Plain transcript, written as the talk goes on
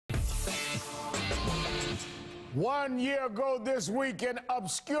1 year ago this week, an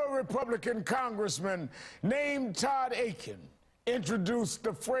obscure Republican congressman named Todd Akin introduced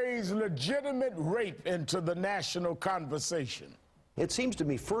the phrase legitimate rape into the national conversation. It seems to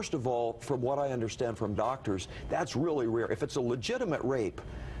me, first of all, from what I understand from doctors, that's really rare. If it's a legitimate rape,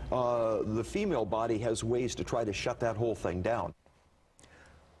 the female body has ways to try to shut that whole thing down.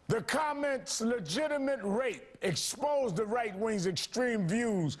 The comments, legitimate rape, exposed the right wing's extreme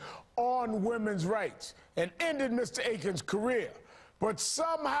views on women's rights and ended Mr. Akin's career. But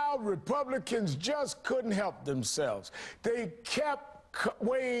somehow Republicans just couldn't help themselves. They kept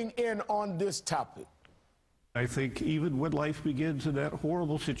weighing in on this topic. I think even when life begins in that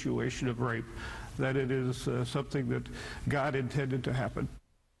horrible situation of rape, that it is something that God intended to happen.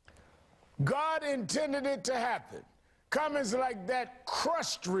 God intended it to happen. Comments like that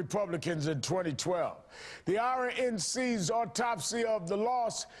crushed Republicans in 2012. The RNC's autopsy of the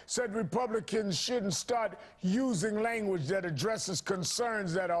loss said Republicans shouldn't start using language that addresses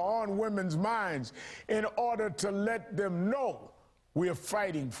concerns that are on women's minds in order to let them know we're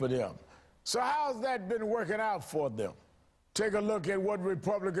fighting for them. So how's that been working out for them? Take a look at what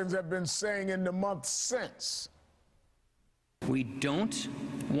Republicans have been saying in the months since. We don't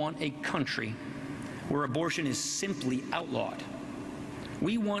want a country where abortion is simply outlawed.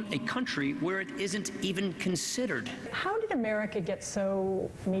 We want a country where it isn't even considered. How did America get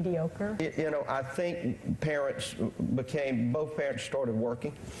so mediocre? You know, I think both parents started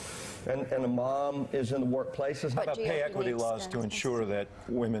working, and the mom is in the workplace. How about pay equity laws to ensure that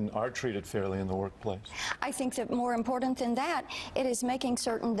women are treated fairly in the workplace? I think that more important than that, it is making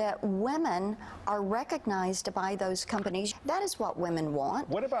certain that women are recognized by those companies. That is what women want.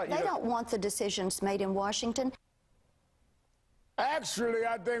 What about you? They don't want the decisions made in Washington. Actually,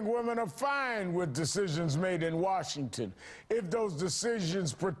 I think women are fine with decisions made in Washington if those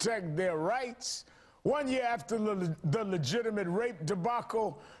decisions protect their rights. 1 year after the legitimate rape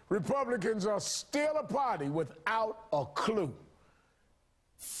debacle, Republicans are still a party without a clue.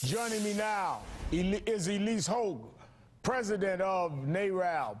 Joining me now is Ilyse Hogue, president of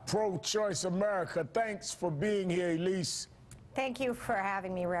NARAL Pro-Choice America. Thanks for being here, Ilyse. Thank you for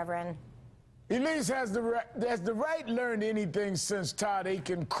having me, Reverend. Ilyse, has the right learned anything since Todd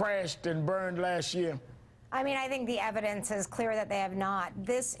Akin crashed and burned last year? I mean, I think the evidence is clear that they have not.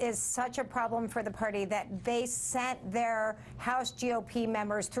 This is such a problem for the party that they sent their House GOP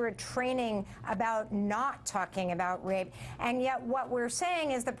members through a training about not talking about rape. And yet what we're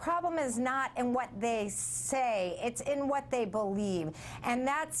saying is the problem is not in what they say, it's in what they believe. And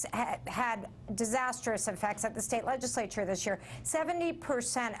that's had disastrous effects at the state legislature this year.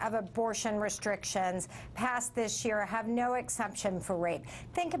 70% of abortion restrictions passed this year have no exception for rape.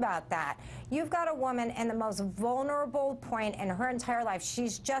 Think about that. You've got a woman in the most vulnerable point in her entire life.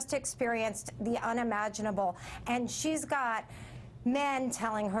 She's just experienced the unimaginable, and she's got men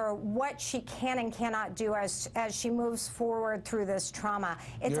telling her what she can and cannot do as she moves forward through this trauma.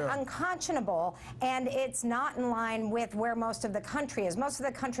 It's unconscionable, and it's not in line with where most of the country is. Most of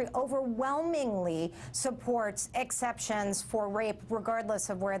the country overwhelmingly supports exceptions for rape, regardless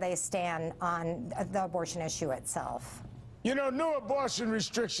of where they stand on the abortion issue itself. You know, new abortion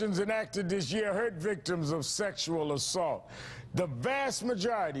restrictions enacted this year hurt victims of sexual assault. The vast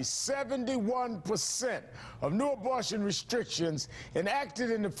majority, 71% of new abortion restrictions enacted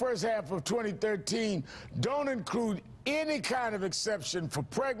in the first half of 2013 don't include any kind of exception for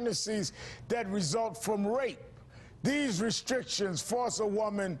pregnancies that result from rape. These restrictions force a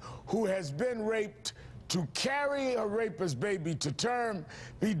woman who has been raped to carry a rapist's baby to term,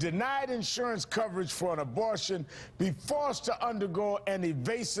 be denied insurance coverage for an abortion, be forced to undergo an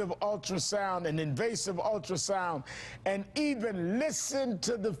invasive ultrasound, and even listen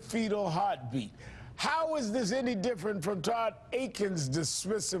to the fetal heartbeat. How is this any different from Todd Akin's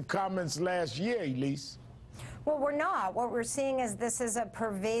dismissive comments last year, Ilyse? Well, we're not. What we're seeing is this is a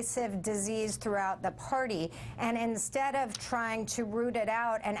pervasive disease throughout the party, and instead of trying to root it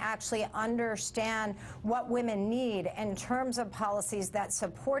out and actually understand what women need in terms of policies that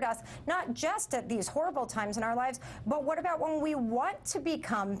support us, not just at these horrible times in our lives, but what about when we want to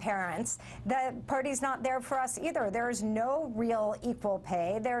become parents? The party's not there for us either. There's no real equal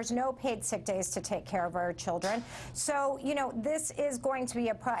pay. There's no paid sick days to take care of our children. So, you know, this is going to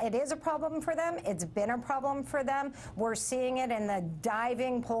be it is a problem for them. It's been a problem for them. We're seeing it in the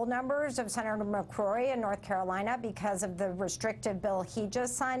diving poll numbers of Senator McCrory in North Carolina because of the restrictive bill he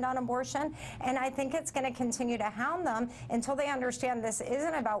just signed on abortion. And I think it's going to continue to hound them until they understand this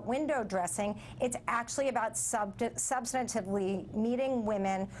isn't about window dressing. It's actually about substantively meeting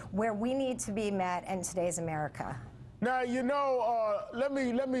women where we need to be met in today's America. Now, you know, let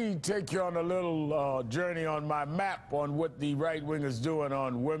me take you on a little journey on my map on what the right wing is doing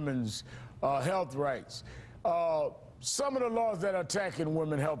on women's health rights. Some of the laws that are attacking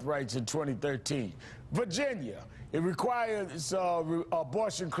women's health rights in 2013. Virginia, it requires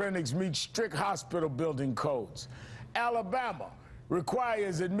abortion clinics meet strict hospital building codes. Alabama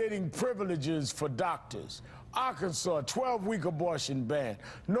requires admitting privileges for doctors. Arkansas, 12-week abortion ban.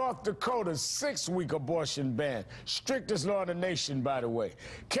 North Dakota, 6-week abortion ban. Strictest law in the nation, by the way.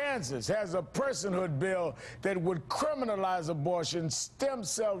 Kansas has a personhood bill that would criminalize abortion, stem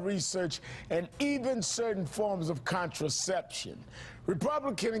cell research, and even certain forms of contraception.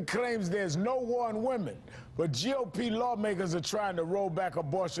 Republican claims there's no war on women, but GOP lawmakers are trying to roll back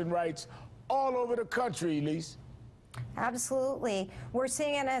abortion rights all over the country, Ilyse. Absolutely. We're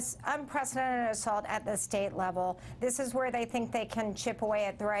seeing an unprecedented assault at the state level. This is where they think they can chip away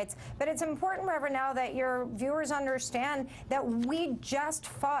at the rights. But it's important, Reverend, now that your viewers understand that we just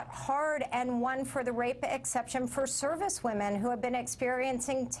fought hard and won for the rape exception for service women who have been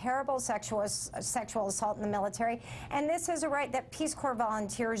experiencing terrible sexual assault in the military. And this is a right that Peace Corps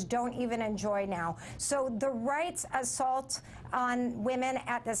volunteers don't even enjoy now. So the rights assault on women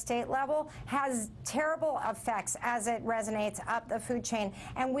at the state level has terrible effects as it resonates up the food chain.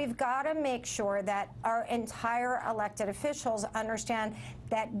 And we've got to make sure that our entire elected officials understand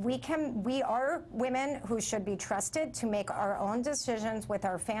that we are women who should be trusted to make our own decisions with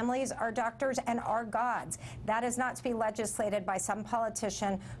our families, our doctors, and our gods. That is not to be legislated by some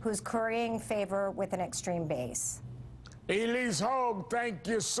politician who's currying favor with an extreme base. Ilyse Hogue, thank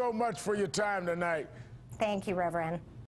you so much for your time tonight. Thank you, Reverend.